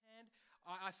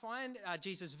I find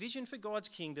Jesus' vision for God's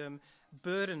kingdom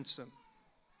burdensome.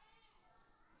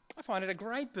 I find it a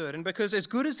great burden because as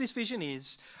good as this vision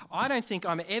is, I don't think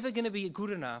I'm ever going to be good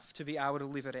enough to be able to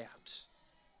live it out.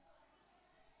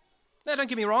 Now, don't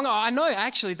get me wrong, I know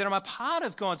actually that I'm a part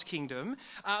of God's kingdom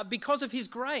because of his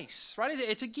grace, right?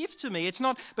 It's a gift to me. It's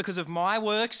not because of my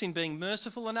works in being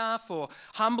merciful enough or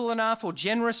humble enough or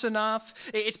generous enough.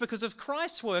 It's because of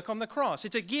Christ's work on the cross.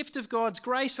 It's a gift of God's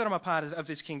grace that I'm a part of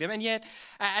this kingdom. And yet,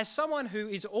 as someone who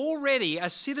is already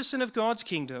a citizen of God's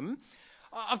kingdom,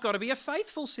 I've got to be a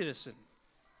faithful citizen.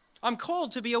 I'm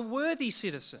called to be a worthy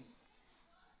citizen.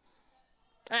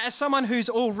 As someone who's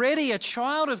already a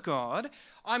child of God,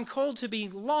 I'm called to be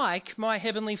like my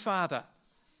Heavenly Father.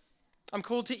 I'm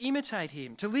called to imitate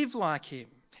him, to live like him.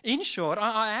 In short,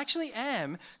 I actually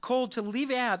am called to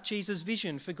live out Jesus'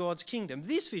 vision for God's kingdom,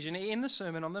 this vision in the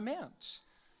Sermon on the Mount.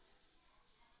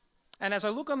 And as I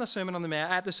look at the Sermon on the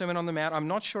Mount, I'm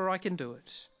not sure I can do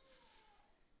it.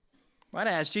 Right,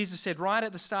 as Jesus said right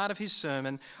at the start of his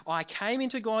sermon, I came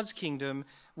into God's kingdom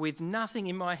with nothing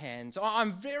in my hands.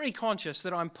 I'm very conscious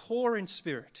that I'm poor in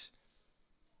spirit.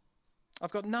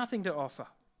 I've got nothing to offer.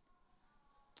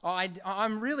 I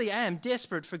really am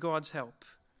desperate for God's help.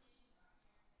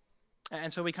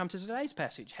 And so we come to today's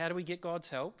passage. How do we get God's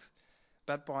help?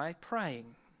 But by praying.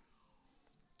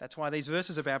 That's why these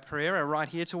verses about prayer are right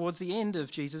here towards the end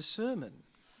of Jesus' sermon.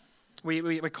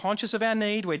 We're conscious of our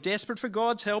need. We're desperate for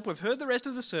God's help. We've heard the rest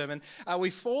of the sermon.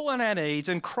 We fall on our knees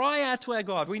and cry out to our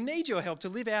God. We need your help to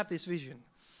live out this vision.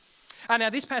 Now,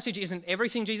 this passage isn't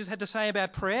everything Jesus had to say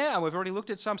about prayer. We've already looked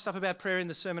at some stuff about prayer in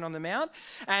the Sermon on the Mount.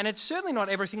 And it's certainly not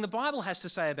everything the Bible has to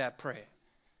say about prayer.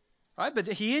 Right? But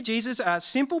here, Jesus'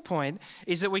 simple point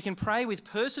is that we can pray with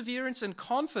perseverance and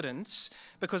confidence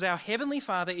because our Heavenly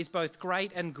Father is both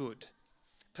great and good.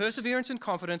 Perseverance and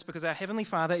confidence because our Heavenly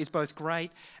Father is both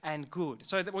great and good.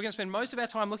 So that we're going to spend most of our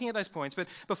time looking at those points. But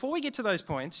before we get to those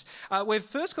points, we've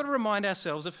first got to remind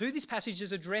ourselves of who this passage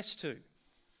is addressed to.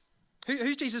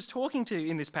 Who's Jesus talking to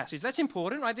in this passage? That's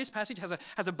important, right? This passage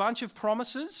has a bunch of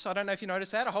promises. I don't know if you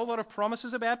noticed that, a whole lot of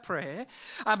promises about prayer.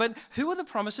 But who are the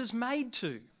promises made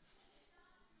to?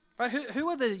 Right? Who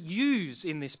are the yous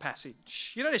in this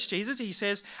passage? You notice Jesus, he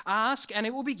says, ask and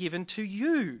it will be given to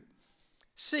you.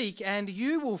 Seek and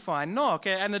you will find. Knock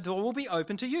and the door will be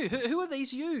open to you. Who are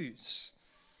these yous?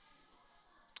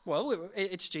 Well,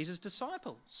 it's Jesus'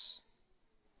 disciples.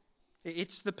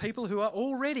 It's the people who are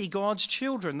already God's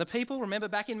children. The people, remember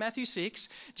back in Matthew 6,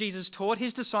 Jesus taught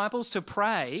his disciples to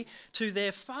pray to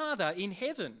their Father in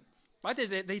heaven. Right?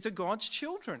 These are God's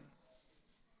children.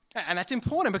 And that's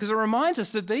important because it reminds us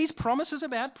that these promises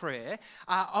about prayer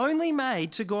are only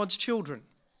made to God's children.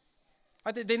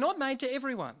 Right? They're not made to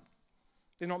everyone.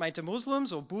 They're not made to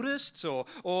Muslims or Buddhists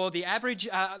or the average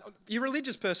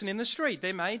irreligious person in the street.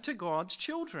 They're made to God's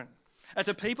children.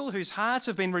 To people whose hearts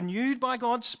have been renewed by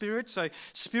God's Spirit. So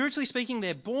spiritually speaking,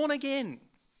 they're born again.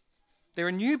 They're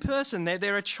a new person.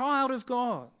 They're a child of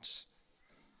God.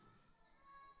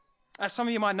 Some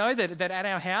of you might know that at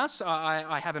our house,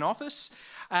 I have an office.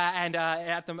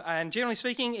 And generally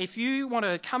speaking, if you want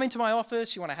to come into my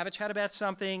office, you want to have a chat about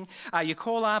something, you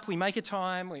call up, we make a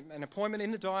time, an appointment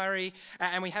in the diary,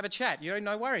 and we have a chat.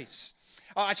 No worries.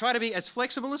 I try to be as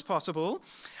flexible as possible,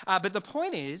 but the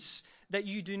point is that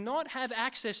you do not have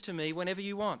access to me whenever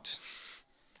you want.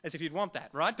 As if you'd want that,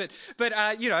 right? But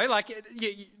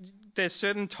there's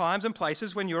certain times and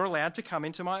places when you're allowed to come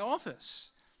into my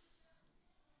office.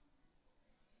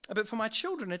 But for my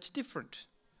children, it's different.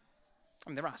 I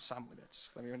mean, there are some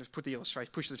limits. Let me just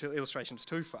push the illustrations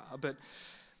too far. But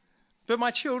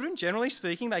my children, generally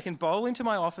speaking, they can bowl into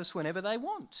my office whenever they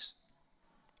want.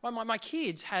 My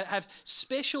kids have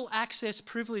special access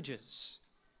privileges.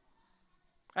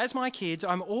 As my kids,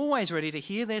 I'm always ready to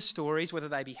hear their stories, whether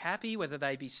they be happy, whether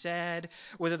they be sad,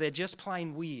 whether they're just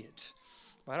plain weird.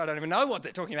 I don't even know what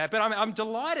they're talking about, but I'm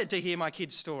delighted to hear my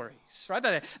kids' stories.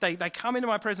 Right? They come into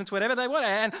my presence whenever they want.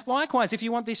 And likewise, if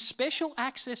you want this special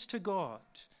access to God,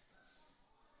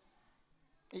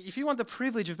 if you want the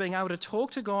privilege of being able to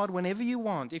talk to God whenever you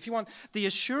want, if you want the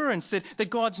assurance that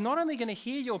God's not only going to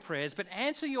hear your prayers, but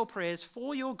answer your prayers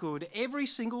for your good every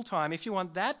single time, if you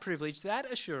want that privilege,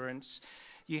 that assurance,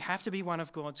 you have to be one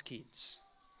of God's kids.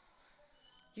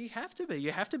 You have to be.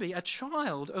 You have to be a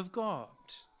child of God.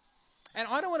 And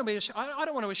I don't want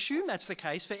to assume that's the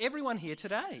case for everyone here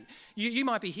today. You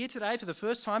might be here today for the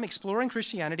first time exploring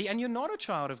Christianity and you're not a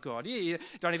child of God. You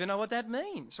don't even know what that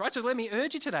means, right? So let me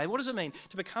urge you today, what does it mean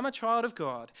to become a child of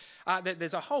God?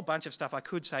 There's a whole bunch of stuff I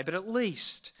could say, but at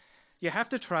least you have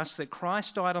to trust that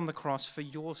Christ died on the cross for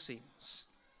your sins.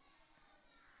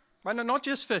 Right? Not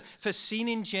just for sin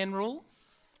in general,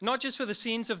 Not just for the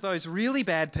sins of those really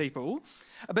bad people,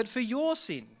 but for your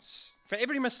sins, for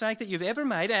every mistake that you've ever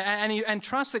made, and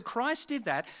trust that Christ did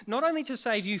that not only to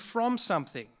save you from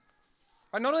something,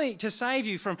 right? Not only to save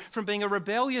you from being a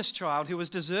rebellious child who was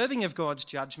deserving of God's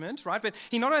judgment, right? But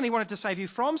he not only wanted to save you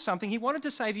from something, he wanted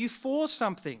to save you for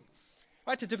something,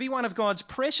 right? To be one of God's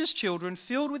precious children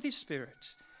filled with his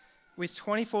Spirit, with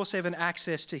 24/7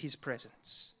 access to his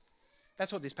presence.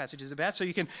 That's what this passage is about. So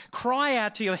you can cry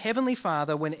out to your Heavenly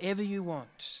Father whenever you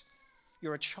want.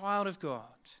 You're a child of God,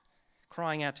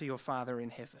 crying out to your Father in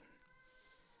heaven.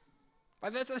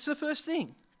 Right? That's the first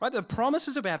thing. Right? The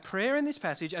promises about prayer in this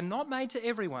passage are not made to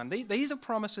everyone. These are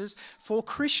promises for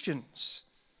Christians,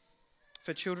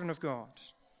 for children of God.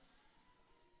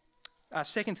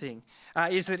 Second thing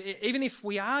is that even if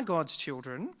we are God's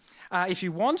children, if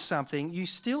you want something, you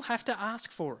still have to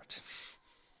ask for it.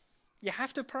 You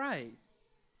have to pray.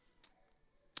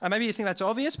 Maybe you think that's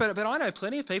obvious, but I know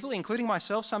plenty of people, including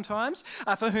myself sometimes,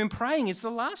 for whom praying is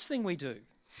the last thing we do.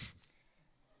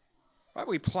 Right?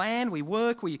 We plan, we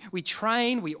work, we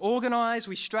train, we organise,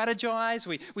 we strategise,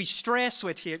 we stress,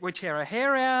 we tear our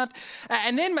hair out,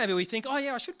 and then maybe we think, oh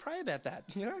yeah, I should pray about that.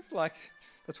 Like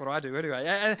that's what I do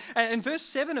anyway. And in verse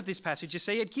 7 of this passage, you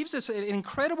see, it gives us an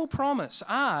incredible promise.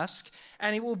 Ask,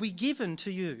 and it will be given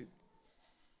to you.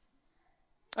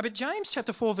 But James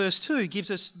chapter 4 verse 2 gives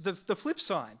us the flip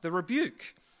side, the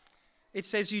rebuke. It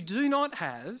says, you do not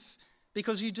have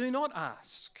because you do not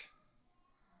ask.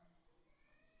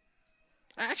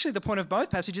 Actually, the point of both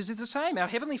passages is the same. Our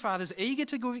Heavenly Father's eager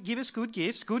to give us good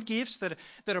gifts that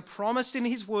are promised in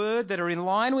his word, that are in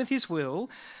line with his will.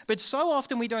 But so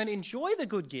often we don't enjoy the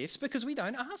good gifts because we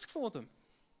don't ask for them.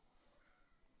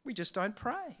 We just don't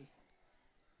pray.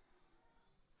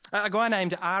 A guy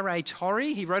named R.A.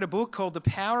 Torrey, he wrote a book called The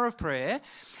Power of Prayer.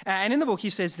 And in the book he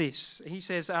says this. He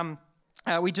says,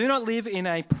 we do not live in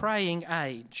a praying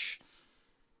age.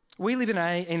 We live in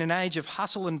an age of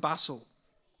hustle and bustle,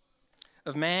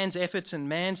 of man's efforts and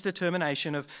man's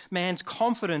determination, of man's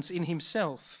confidence in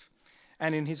himself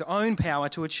and in his own power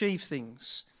to achieve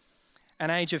things. An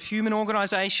age of human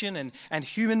organisation and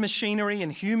human machinery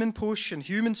and human push and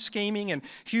human scheming and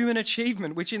human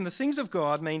achievement, which in the things of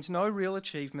God means no real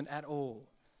achievement at all.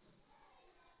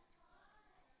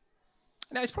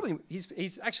 Now,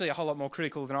 he's actually a whole lot more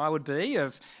critical than I would be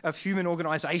of human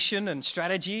organisation and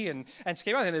strategy and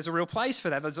scheme. I think there's a real place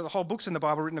for that. There's a whole books in the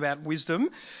Bible written about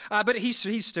wisdom, but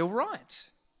he's still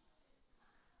right.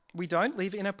 We don't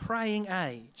live in a praying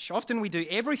age. Often we do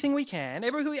everything we can,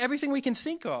 everything we can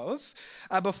think of,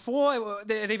 before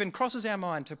it even crosses our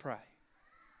mind to pray.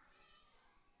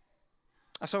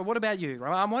 So what about you?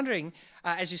 I'm wondering,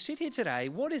 as you sit here today,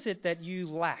 what is it that you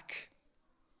lack?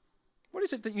 What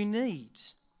is it that you need?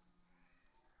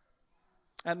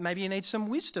 Maybe you need some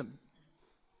wisdom.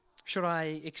 Should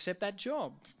I accept that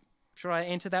job? Should I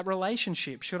enter that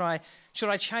relationship? Should I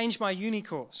change my uni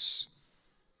course?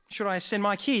 Should I send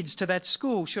my kids to that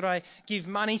school? Should I give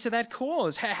money to that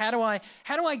cause? How do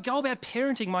I go about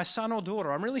parenting my son or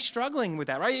daughter? I'm really struggling with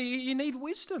that, right? You need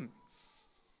wisdom.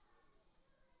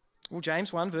 Well,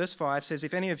 James 1 verse 5 says,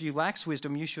 if any of you lacks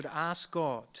wisdom, you should ask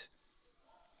God.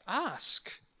 Ask.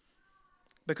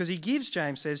 Because he gives,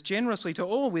 James says, generously to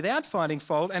all without finding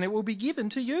fault, and it will be given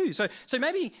to you. So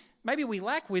maybe we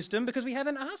lack wisdom because we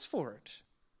haven't asked for it.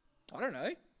 I don't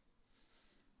know.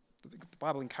 The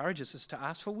Bible encourages us to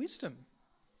ask for wisdom.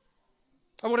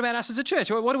 Or what about us as a church?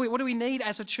 What do we need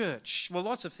as a church? Well,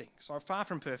 lots of things. So far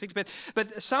from perfect,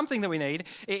 but something that we need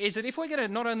is that if we're going to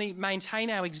not only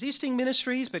maintain our existing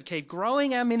ministries but keep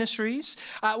growing our ministries,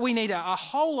 we need a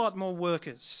whole lot more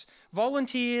workers,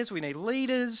 volunteers. We need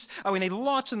leaders. We need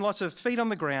lots and lots of feet on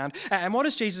the ground. And what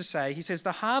does Jesus say? He says,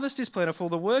 "The harvest is plentiful,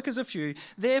 the workers are few.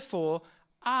 Therefore,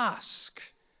 ask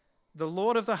the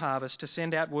Lord of the harvest to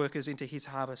send out workers into his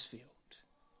harvest field."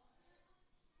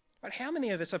 But how many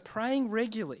of us are praying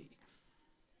regularly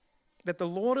that the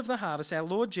Lord of the harvest, our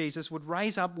Lord Jesus, would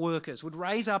raise up workers, would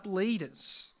raise up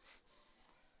leaders?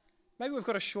 Maybe we've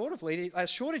got a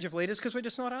shortage of leaders because we're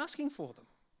just not asking for them.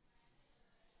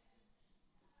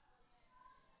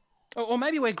 Or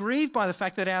maybe we're grieved by the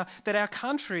fact that our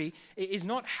country is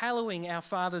not hallowing our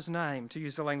Father's name, to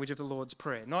use the language of the Lord's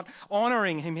Prayer, not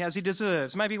honouring him as he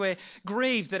deserves. Maybe we're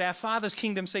grieved that our Father's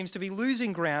kingdom seems to be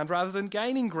losing ground rather than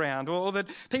gaining ground, or that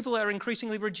people are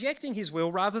increasingly rejecting his will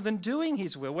rather than doing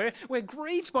his will. We're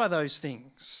grieved by those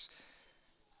things.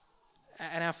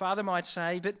 And our Father might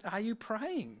say, but are you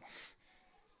praying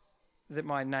that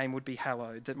my name would be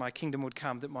hallowed, that my kingdom would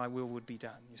come, that my will would be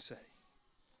done, you see?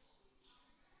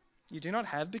 You do not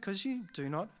have because you do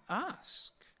not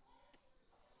ask.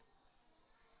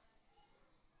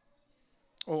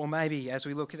 Or maybe as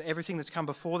we look at everything that's come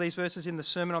before these verses in the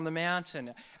Sermon on the Mount,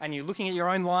 and you're looking at your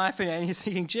own life and you're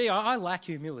thinking, gee, I lack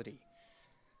humility.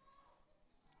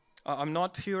 I'm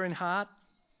not pure in heart.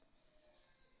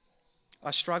 I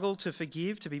struggle to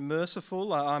forgive, to be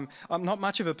merciful. I'm not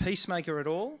much of a peacemaker at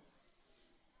all.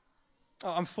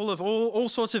 I'm full of all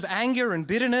sorts of anger and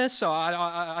bitterness.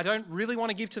 I don't really want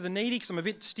to give to the needy because I'm a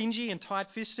bit stingy and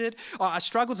tight-fisted. I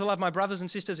struggle to love my brothers and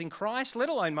sisters in Christ, let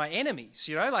alone my enemies.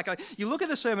 You know, you look at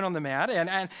the Sermon on the Mount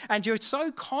and you're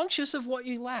so conscious of what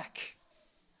you lack.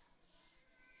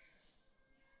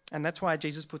 And that's why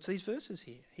Jesus puts these verses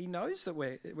here. He knows that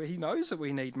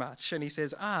we need much, and he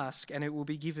says, "Ask, and it will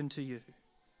be given to you."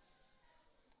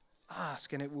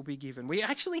 Ask, and it will be given. We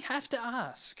actually have to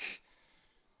ask.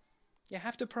 You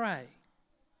have to pray.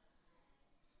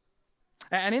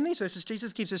 And in these verses,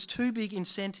 Jesus gives us two big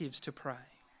incentives to pray.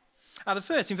 The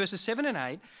first, in verses 7 and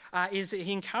 8, is that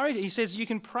he says, you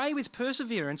can pray with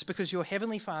perseverance because your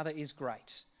heavenly Father is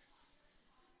great.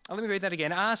 Let me read that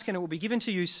again. Ask and it will be given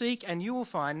to you. Seek and you will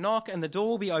find. Knock and the door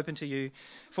will be open to you.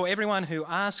 For everyone who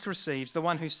asks receives. The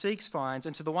one who seeks finds.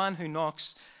 And to the one who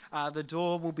knocks, the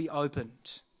door will be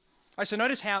opened. So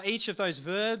notice how each of those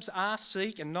verbs, ask,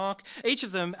 seek and knock, each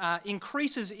of them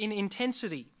increases in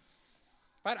intensity.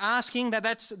 Right? Asking,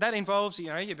 that involves,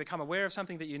 you become aware of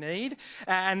something that you need,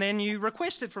 and then you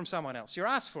request it from someone else. You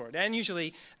ask for it. And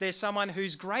usually there's someone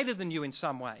who's greater than you in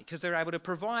some way because they're able to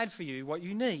provide for you what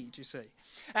you need, you see.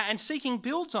 And seeking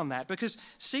builds on that because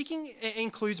seeking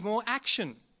includes more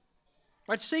action.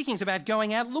 Right? Seeking is about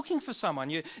going out looking for someone.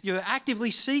 You're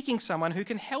actively seeking someone who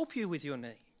can help you with your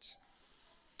needs.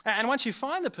 And once you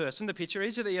find the person, the picture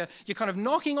is that you're kind of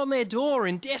knocking on their door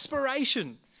in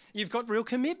desperation. You've got real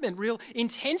commitment, real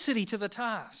intensity to the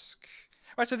task.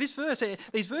 Right, so these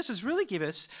verses really give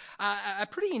us a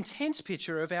pretty intense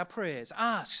picture of our prayers.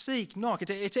 Ask, seek, knock.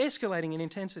 It's escalating in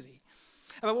intensity.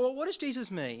 But what does Jesus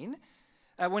mean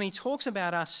when he talks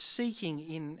about us seeking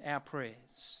in our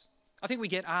prayers? I think we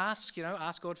get ask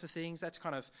God for things. That's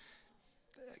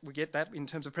we get that in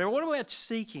terms of prayer. What about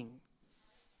seeking?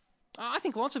 I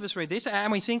think lots of us read this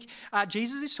and we think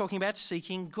Jesus is talking about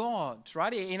seeking God,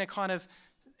 right? In a kind of,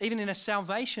 even in a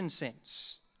salvation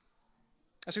sense.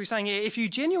 So he's saying if you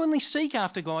genuinely seek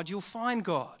after God, you'll find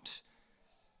God.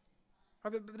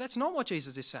 Right? But that's not what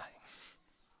Jesus is saying.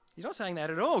 He's not saying that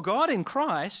at all. God in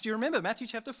Christ, you remember Matthew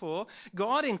chapter 4,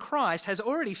 God in Christ has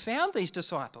already found these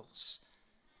disciples.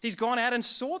 He's gone out and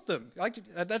sought them.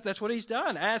 That's what he's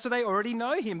done. So they already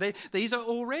know him. These are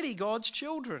already God's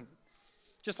children.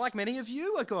 Just like many of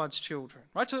you are God's children.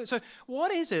 Right? So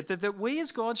what is it that we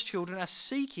as God's children are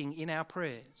seeking in our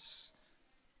prayers?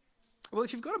 Well,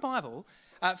 if you've got a Bible,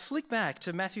 flick back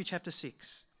to Matthew chapter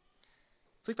 6.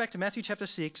 Flick back to Matthew chapter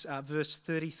 6, verse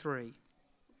 33.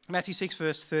 Matthew 6,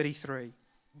 verse 33.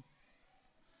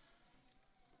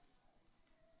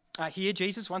 Here,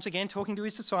 Jesus, once again, talking to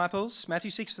his disciples, Matthew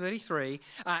 6, 33,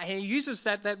 he uses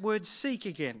that word seek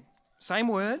again. Same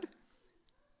word.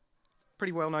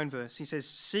 Pretty well-known verse. He says,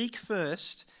 seek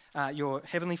first your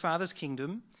heavenly Father's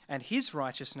kingdom and his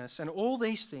righteousness, and all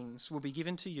these things will be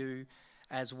given to you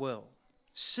as well.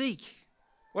 Seek.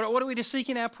 What are we to seek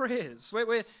in our prayers?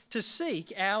 We're to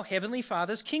seek our heavenly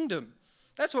Father's kingdom.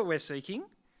 That's what we're seeking.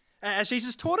 As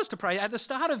Jesus taught us to pray at the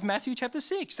start of Matthew chapter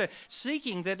 6, so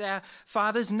seeking that our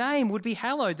Father's name would be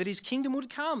hallowed, that his kingdom would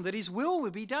come, that his will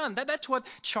would be done. That's what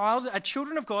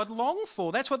children of God long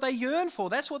for. That's what they yearn for.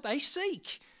 That's what they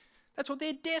seek. That's what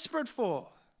they're desperate for.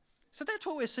 So that's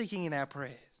what we're seeking in our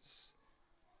prayers.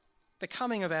 The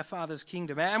coming of our Father's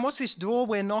kingdom. And what's this door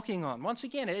we're knocking on? Once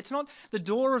again, it's not the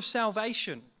door of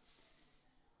salvation.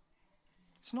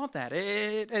 It's not that.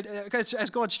 As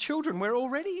God's children, we're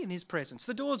already in his presence.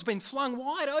 The door's been flung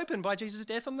wide open by Jesus'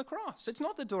 death on the cross. It's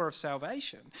not the door of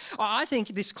salvation. I think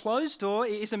this closed door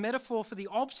is a metaphor for the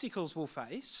obstacles we'll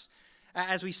face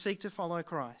as we seek to follow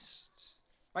Christ.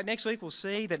 Right, next week we'll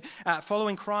see that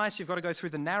following Christ, you've got to go through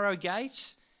the narrow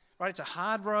gate. Right, it's a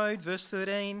hard road, verse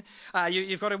 13.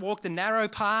 You've got to walk the narrow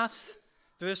path,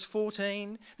 verse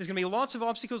 14. There's going to be lots of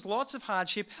obstacles, lots of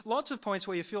hardship, lots of points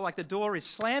where you feel like the door is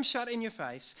slammed shut in your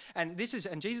face. And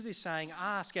Jesus is saying,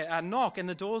 ask, knock, and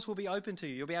the doors will be open to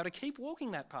you. You'll be able to keep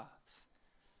walking that path.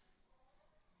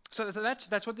 So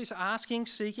that's what this asking,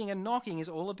 seeking, and knocking is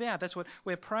all about. That's what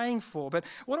we're praying for. But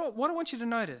what I want you to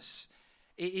notice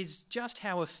is just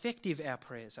how effective our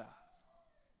prayers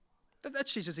are.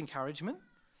 That's Jesus' encouragement.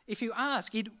 If you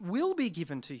ask, it will be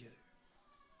given to you.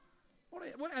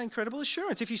 What an incredible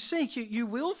assurance. If you seek, you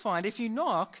will find. If you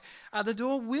knock, the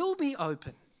door will be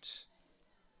opened.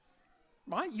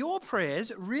 Right? Your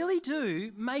prayers really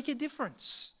do make a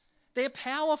difference. They're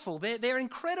powerful. They're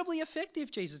incredibly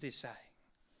effective, Jesus is saying.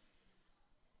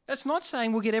 That's not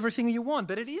saying we'll get everything you want,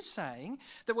 but it is saying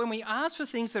that when we ask for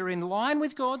things that are in line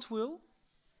with God's will,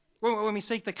 when we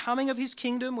seek the coming of his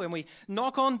kingdom, when we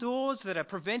knock on doors that are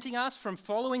preventing us from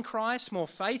following Christ more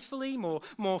faithfully,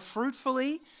 more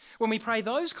fruitfully, when we pray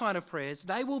those kind of prayers,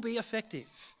 they will be effective.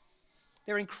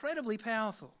 They're incredibly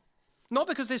powerful. Not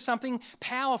because there's something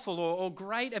powerful or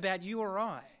great about you or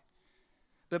I,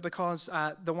 but because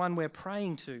the one we're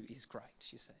praying to is great,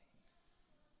 you see.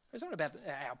 It's not about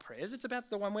our prayers, it's about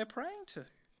the one we're praying to.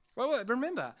 Well,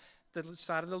 remember the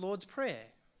start of the Lord's Prayer.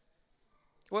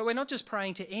 Well, we're not just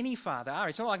praying to any father.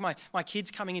 It's not like my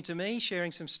kids coming into me,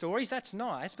 sharing some stories. That's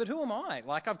nice, but who am I?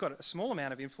 Like, I've got a small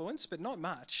amount of influence, but not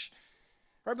much.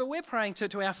 Right? But we're praying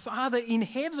to our Father in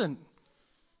heaven.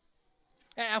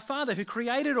 Our Father who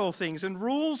created all things and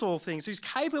rules all things, who's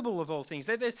capable of all things.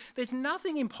 There's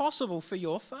nothing impossible for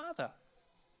your Father.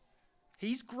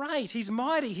 He's great, he's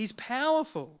mighty, he's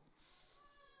powerful.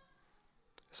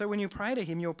 So when you pray to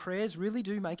him, your prayers really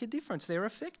do make a difference. They're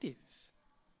effective.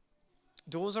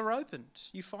 Doors are opened.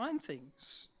 You find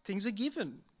things. Things are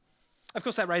given. Of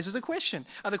course, that raises a question.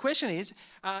 The question is,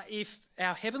 if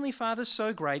our Heavenly Father's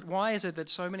so great, why is it that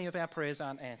so many of our prayers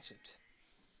aren't answered?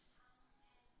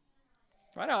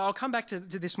 Right, I'll come back to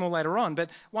this more later on, but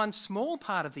one small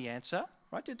part of the answer,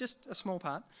 right, just a small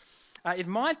part, it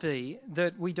might be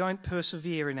that we don't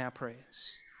persevere in our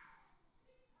prayers.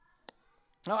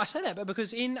 Now, I say that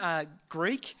because in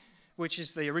Greek, which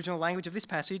is the original language of this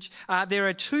passage, there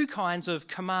are two kinds of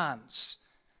commands.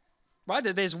 Right?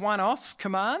 There's one-off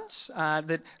commands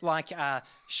that like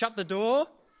shut the door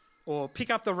or pick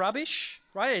up the rubbish.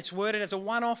 Right? It's worded as a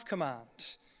one-off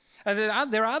command. And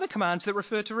there are other commands that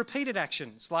refer to repeated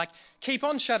actions, like keep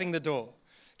on shutting the door,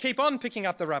 keep on picking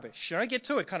up the rubbish, get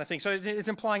to it kind of thing. So it's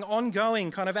implying ongoing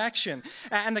kind of action.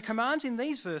 And the commands in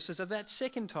these verses are that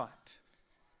second type.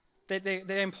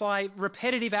 They imply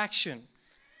repetitive action,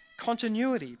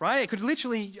 continuity, right? It could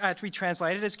literally be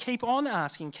translated as keep on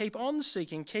asking, keep on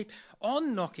seeking, keep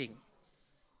on knocking.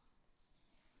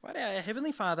 Right? Our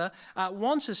Heavenly Father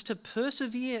wants us to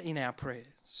persevere in our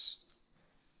prayers.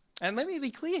 And let me be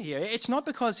clear here. It's not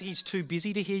because he's too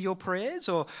busy to hear your prayers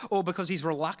or because he's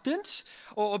reluctant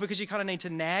or because you kind of need to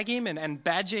nag him and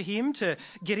badger him to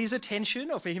get his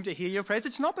attention or for him to hear your prayers.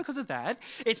 It's not because of that.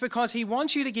 It's because he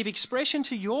wants you to give expression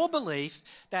to your belief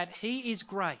that he is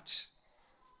great.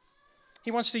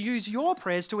 He wants to use your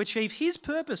prayers to achieve his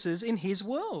purposes in his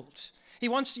world. He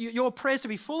wants your prayers to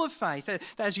be full of faith that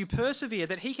as you persevere,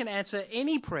 that he can answer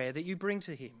any prayer that you bring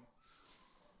to him.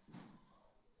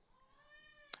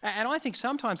 And I think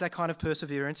sometimes that kind of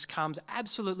perseverance comes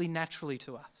absolutely naturally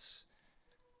to us.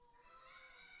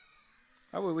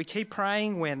 We keep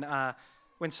praying when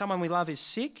someone we love is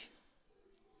sick,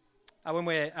 when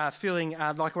we're feeling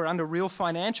like we're under real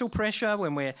financial pressure,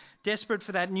 when we're desperate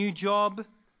for that new job,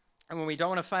 and when we don't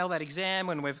want to fail that exam,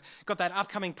 when we've got that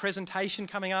upcoming presentation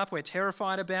coming up, we're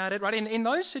terrified about it. Right? In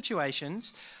those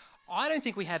situations, I don't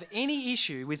think we have any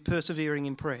issue with persevering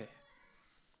in prayer.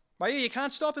 Right? You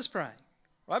can't stop us praying.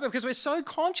 Right? Because we're so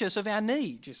conscious of our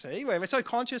need, you see. We're so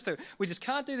conscious that we just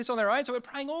can't do this on our own, so we're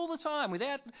praying all the time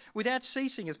without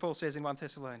ceasing, as Paul says in 1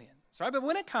 Thessalonians. Right? But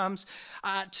when it comes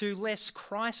to less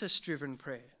crisis-driven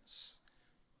prayers,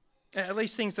 at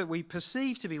least things that we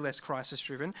perceive to be less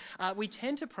crisis-driven, we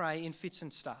tend to pray in fits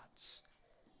and starts.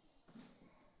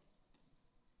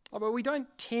 But we don't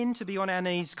tend to be on our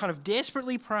knees kind of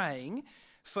desperately praying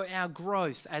for our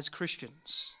growth as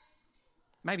Christians.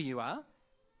 Maybe you are.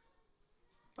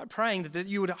 By praying that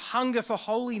you would hunger for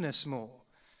holiness more,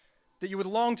 that you would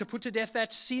long to put to death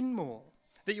that sin more,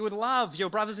 that you would love your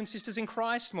brothers and sisters in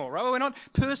Christ more. Right? We're not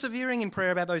persevering in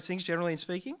prayer about those things, generally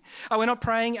speaking. We're not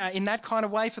praying in that kind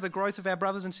of way for the growth of our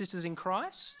brothers and sisters in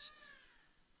Christ.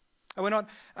 We're not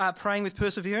praying with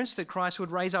perseverance that Christ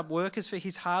would raise up workers for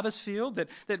his harvest field,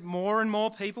 that more and more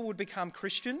people would become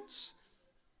Christians.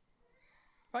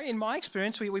 Right? In my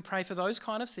experience, we pray for those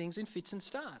kind of things in fits and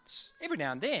starts. Every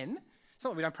now and then. It's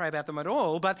not that we don't pray about them at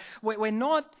all, but we're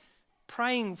not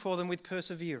praying for them with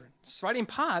perseverance, right? In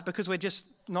part because we're just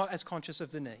not as conscious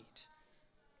of the need.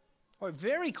 We're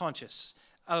very conscious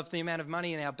of the amount of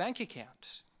money in our bank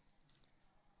account,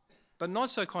 but not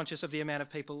so conscious of the amount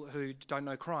of people who don't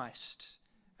know Christ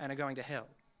and are going to hell.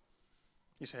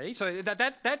 You see, so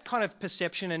that kind of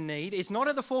perception and need is not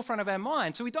at the forefront of our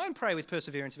mind. So we don't pray with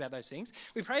perseverance about those things.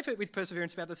 We pray with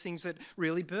perseverance about the things that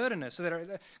really burden us, that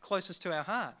are closest to our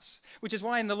hearts. Which is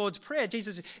why in the Lord's Prayer,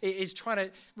 Jesus is trying to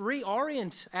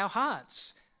reorient our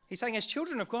hearts. He's saying, as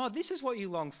children of God, this is what you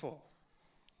long for.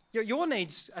 Your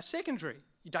needs are secondary.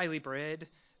 Your daily bread,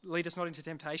 lead us not into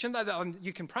temptation.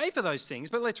 You can pray for those things,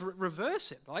 but let's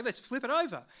reverse it. Let's flip it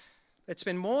over. Let's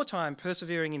spend more time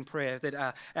persevering in prayer that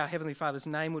our Heavenly Father's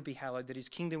name would be hallowed, that his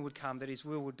kingdom would come, that his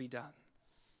will would be done.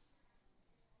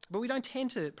 But we don't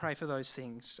tend to pray for those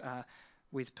things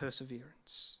with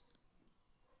perseverance.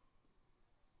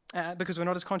 Because we're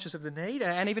not as conscious of the need,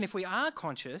 and even if we are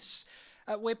conscious,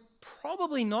 we're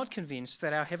probably not convinced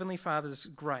that our Heavenly Father's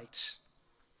great.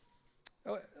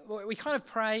 We kind of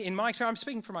pray, in my experience, I'm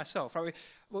speaking for myself, right?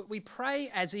 We pray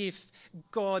as if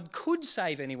God could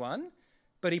save anyone,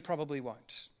 but he probably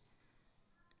won't.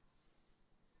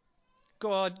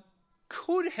 God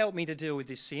could help me to deal with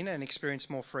this sin and experience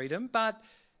more freedom, but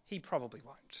he probably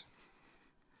won't.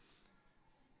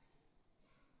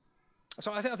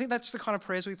 So I think that's the kind of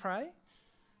prayers we pray.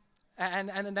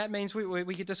 And that means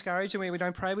we get discouraged and we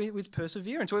don't pray with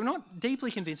perseverance. We're not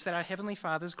deeply convinced that our Heavenly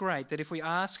Father's great, that if we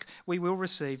ask, we will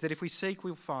receive, that if we seek,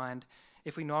 we'll find,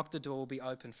 if we knock, the door will be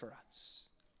open for us.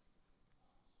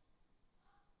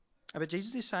 But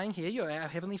Jesus is saying here, our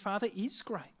Heavenly Father is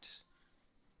great.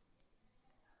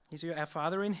 He's our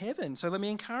Father in heaven. So let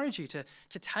me encourage you to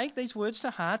take these words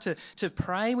to heart, to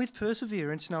pray with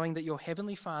perseverance, knowing that your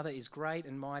Heavenly Father is great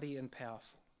and mighty and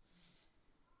powerful.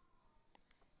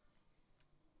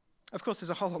 Of course, there's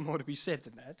a whole lot more to be said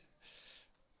than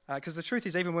that. Because the truth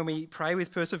is, even when we pray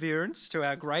with perseverance to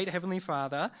our great Heavenly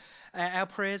Father, our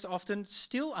prayers often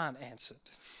still aren't answered.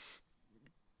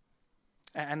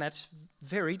 And that's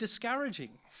very discouraging.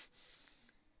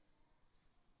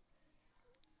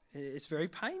 It's very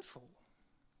painful.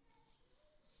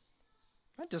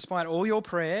 Right? Despite all your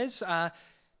prayers,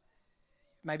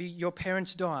 maybe your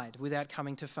parents died without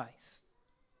coming to faith.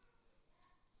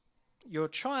 Your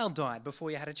child died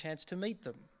before you had a chance to meet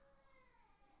them.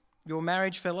 Your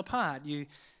marriage fell apart. You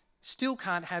still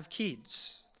can't have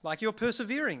kids. You're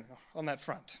persevering on that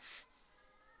front.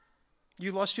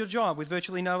 You lost your job with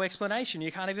virtually no explanation.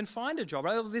 You can't even find a job.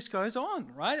 Right? This goes on,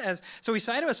 right? So we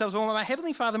say to ourselves, well, my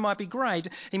Heavenly Father might be great,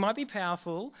 he might be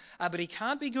powerful, but he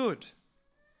can't be good.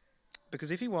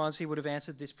 Because if he was, he would have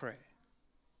answered this prayer.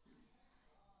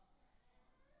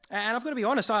 And I've got to be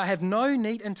honest, I have no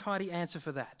neat and tidy answer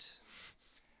for that.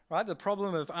 Right? The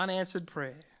problem of unanswered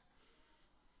prayer.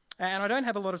 And I don't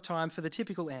have a lot of time for the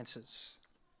typical answers.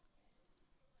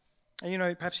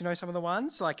 And perhaps you know some of the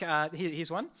ones.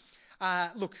 Here's one.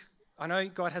 Look, I know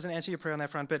God hasn't answered your prayer on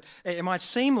that front, but it might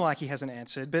seem like he hasn't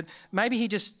answered, but maybe he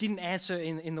just didn't answer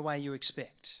in the way you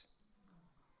expect.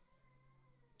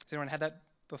 Has anyone had that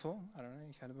before? I don't know,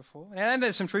 you've had it before. And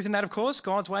there's some truth in that, of course.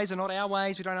 God's ways are not our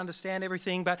ways. We don't understand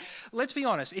everything. But let's be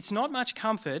honest, it's not much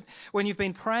comfort when you've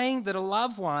been praying that a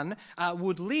loved one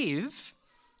would live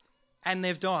and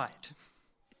they've died.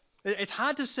 It's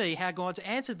hard to see how God's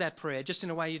answered that prayer just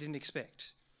in a way you didn't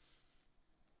expect.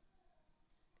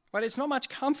 But it's not much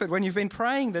comfort when you've been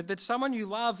praying that someone you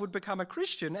love would become a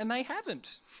Christian and they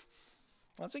haven't.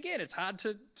 Once again, it's hard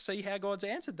to see how God's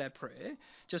answered that prayer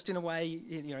just in a way,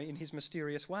 in his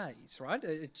mysterious ways, right?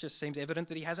 It just seems evident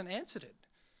that he hasn't answered it.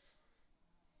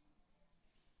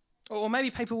 Or maybe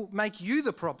people make you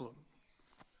the problem.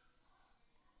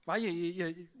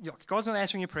 Right? God's not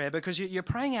answering your prayer because you're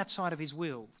praying outside of his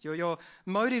will. Your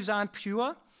motives aren't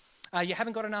pure. You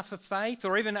haven't got enough of faith,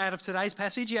 or even out of today's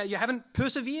passage, you haven't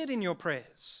persevered in your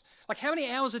prayers. How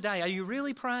many hours a day are you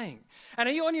really praying? And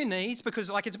are you on your knees? Because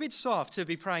it's a bit soft to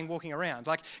be praying walking around.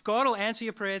 God will answer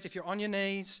your prayers if you're on your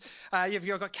knees. If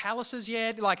you've got calluses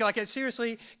yet,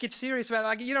 seriously, get serious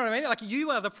about it. You know what I mean?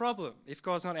 You are the problem if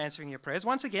God's not answering your prayers.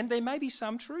 Once again, there may be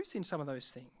some truth in some of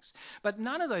those things, but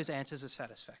none of those answers are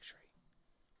satisfactory.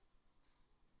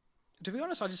 To be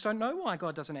honest, I just don't know why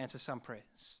God doesn't answer some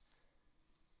prayers.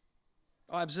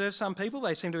 I observe some people,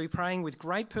 they seem to be praying with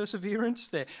great perseverance.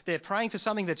 They're praying for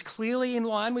something that's clearly in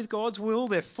line with God's will.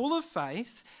 They're full of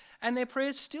faith, and their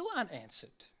prayers still aren't answered.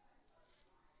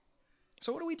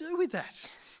 So what do we do with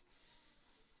that?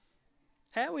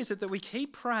 How is it that we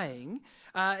keep praying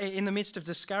in the midst of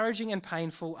discouraging and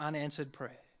painful unanswered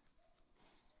prayer?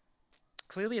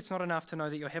 Clearly, it's not enough to know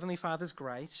that your Heavenly Father's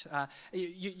great.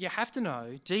 You have to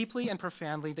know deeply and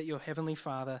profoundly that your Heavenly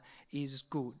Father is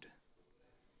good.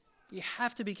 You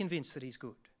have to be convinced that he's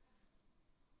good.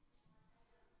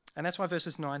 And that's why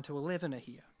verses 9 to 11 are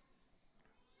here.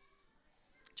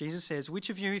 Jesus says, which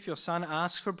of you, if your son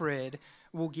asks for bread,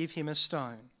 will give him a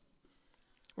stone?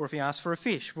 Or if he asks for a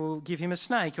fish, will give him a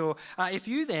snake? Or if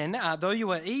you then, though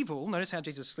you are evil, notice how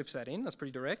Jesus slips that in, that's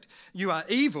pretty direct, you are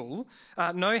evil,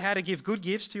 know how to give good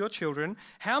gifts to your children,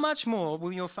 how much more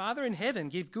will your Father in heaven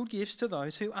give good gifts to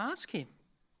those who ask him?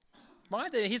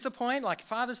 Right? Here's the point, like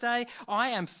Father's Day,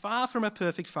 I am far from a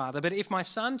perfect father, but if my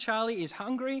son Charlie is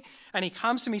hungry and he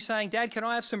comes to me saying, Dad, can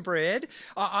I have some bread?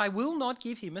 I will not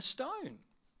give him a stone.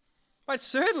 Right?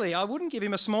 Certainly, I wouldn't give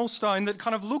him a small stone that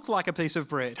kind of looked like a piece of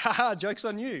bread. Haha, joke's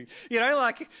on you.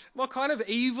 Like what kind of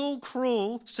evil,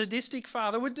 cruel, sadistic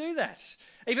father would do that?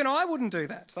 Even I wouldn't do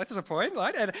that. That's the point,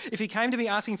 right? And if he came to me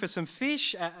asking for some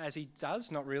fish, as he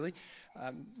does, not really.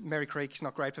 Merry Creek's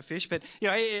not great for fish, but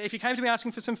if he came to me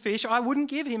asking for some fish, I wouldn't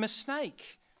give him a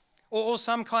snake or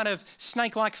some kind of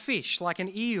snake-like fish, like an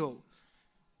eel.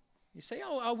 You see,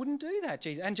 I wouldn't do that,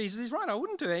 Jesus. And Jesus is right, I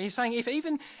wouldn't do it. He's saying if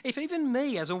even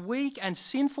me, as a weak and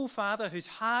sinful father whose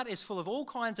heart is full of all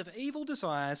kinds of evil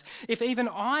desires, if even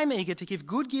I'm eager to give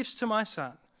good gifts to my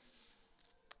son,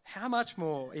 how much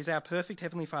more is our perfect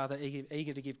Heavenly Father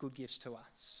eager to give good gifts to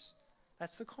us?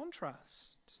 That's the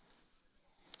contrast.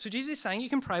 So Jesus is saying you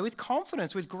can pray with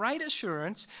confidence, with great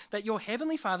assurance that your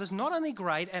Heavenly Father is not only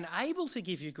great and able to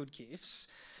give you good gifts,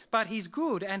 but He's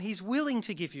good and He's willing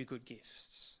to give you good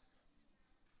gifts.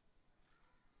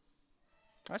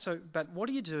 Right, but what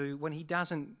do you do when He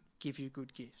doesn't give you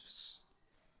good gifts?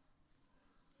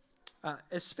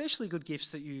 Especially good gifts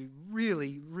that you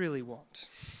really, really want.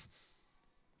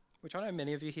 Which I know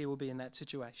many of you here will be in that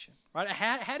situation. Right?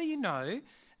 How do you know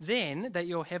then that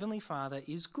your Heavenly Father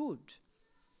is good?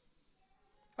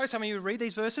 Some of you read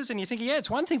these verses and you're thinking, it's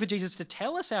one thing for Jesus to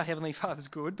tell us our Heavenly Father's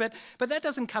good, but that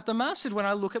doesn't cut the mustard when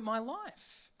I look at my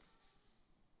life.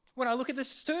 When I look at the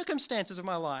circumstances of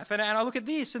my life and I look at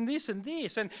this and this and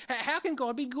this, and how can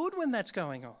God be good when that's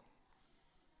going on?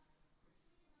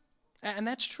 And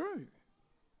that's true.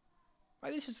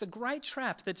 Right? This is the great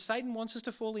trap that Satan wants us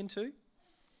to fall into.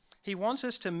 He wants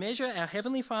us to measure our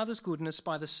Heavenly Father's goodness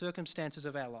by the circumstances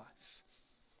of our life.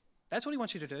 That's what he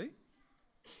wants you to do.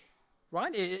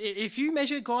 Right? If you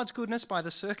measure God's goodness by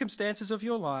the circumstances of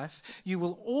your life, you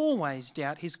will always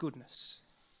doubt his goodness.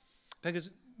 Because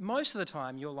most of the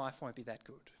time, your life won't be that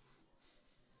good.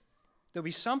 There'll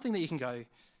be something that you can go,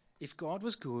 if God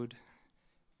was good,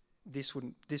 this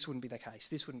wouldn't be the case.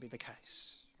 This wouldn't be the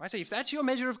case. Right? So if that's your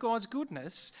measure of God's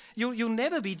goodness, you'll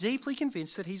never be deeply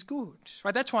convinced that he's good.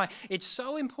 Right? That's why it's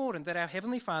so important that our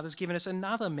Heavenly Father's given us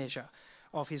another measure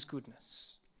of his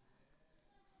goodness.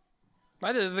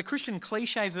 Right? The Christian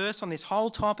cliche verse on this whole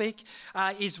topic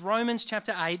is Romans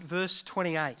chapter 8, verse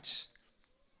 28.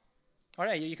 All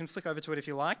right, you can flick over to it if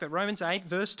you like, but Romans 8,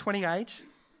 verse 28,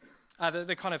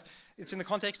 it's in the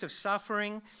context of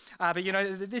suffering, but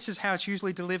this is how it's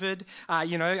usually delivered. I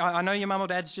know your mum or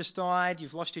dad's just died,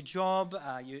 you've lost your job,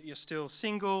 you're still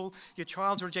single, your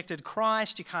child's rejected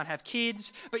Christ, you can't have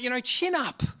kids, but chin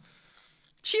up,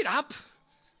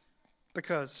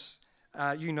 because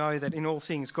you know that in all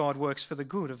things God works for the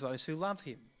good of those who love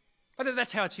him. But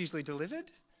that's how it's usually delivered,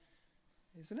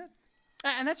 isn't it?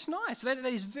 And that's nice. That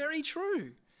is very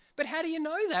true. But how do you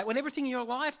know that when everything in your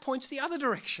life points the other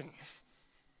direction?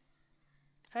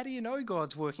 How do you know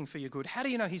God's working for your good? How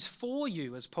do you know he's for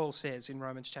you, as Paul says in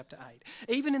Romans chapter 8?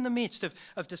 Even in the midst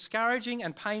of discouraging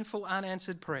and painful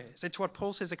unanswered prayers. It's what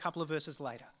Paul says a couple of verses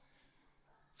later.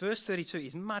 Verse 32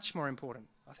 is much more important,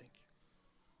 I think.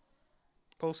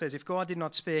 Paul says, if God did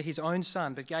not spare his own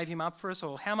son, but gave him up for us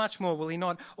all, how much more will he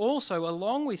not also,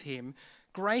 along with him,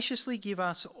 graciously give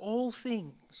us all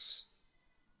things?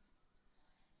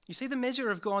 You see the measure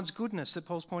of God's goodness that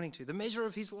Paul's pointing to, the measure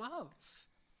of his love.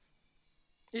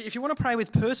 If you want to pray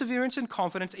with perseverance and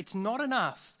confidence, it's not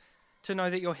enough to know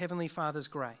that your Heavenly Father's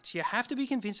great. You have to be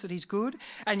convinced that he's good,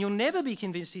 and you'll never be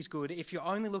convinced he's good if you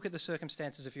only look at the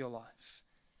circumstances of your life.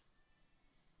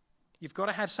 You've got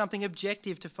to have something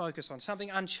objective to focus on,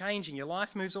 something unchanging. Your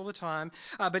life moves all the time,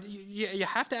 but you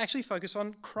have to actually focus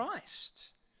on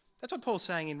Christ. That's what Paul's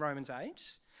saying in Romans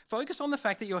 8. Focus on the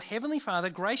fact that your Heavenly Father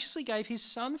graciously gave his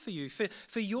Son for you,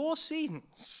 for your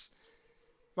sins.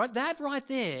 Right? That right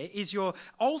there is your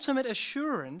ultimate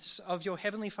assurance of your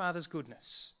Heavenly Father's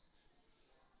goodness.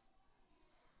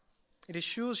 It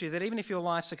assures you that even if your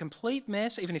life's a complete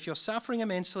mess, even if you're suffering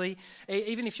immensely,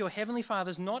 even if your Heavenly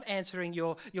Father's not answering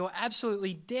your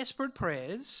absolutely desperate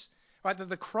prayers, right, that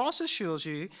the cross assures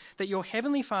you that your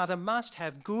Heavenly Father must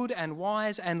have good and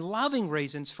wise and loving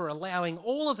reasons for allowing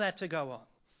all of that to go on.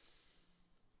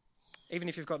 Even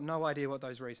if you've got no idea what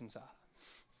those reasons are.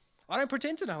 I don't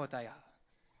pretend to know what they are.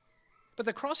 But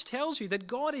the cross tells you that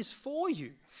God is for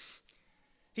you.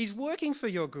 He's working for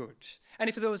your good. And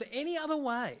if there was any other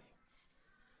way,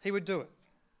 he would do it.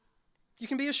 You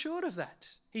can be assured of that.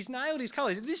 He's nailed his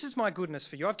colours. This is my goodness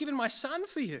for you. I've given my Son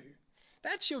for you.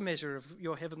 That's your measure of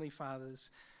your Heavenly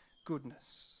Father's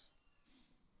goodness.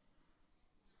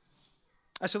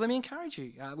 So let me encourage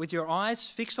you, with your eyes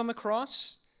fixed on the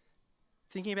cross,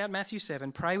 thinking about Matthew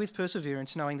 7, pray with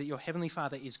perseverance, knowing that your Heavenly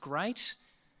Father is great.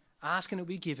 Ask and it will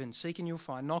be given. Seek and you'll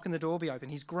find. Knock and the door will be open.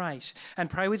 He's great. And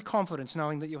pray with confidence,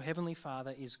 knowing that your Heavenly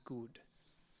Father is good.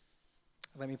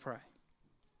 Let me pray.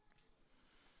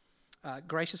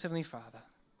 Gracious Heavenly Father,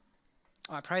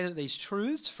 I pray that these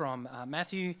truths from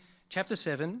Matthew chapter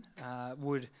 7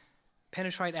 would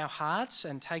penetrate our hearts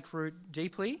and take root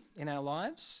deeply in our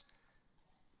lives.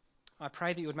 I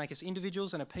pray that you would make us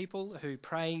individuals and a people who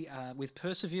pray with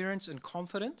perseverance and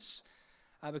confidence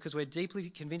because we're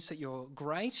deeply convinced that you're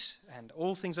great and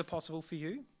all things are possible for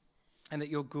you and that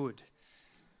you're good,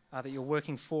 that you're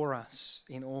working for us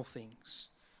in all things.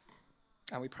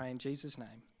 And we pray in Jesus'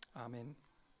 name. Amen.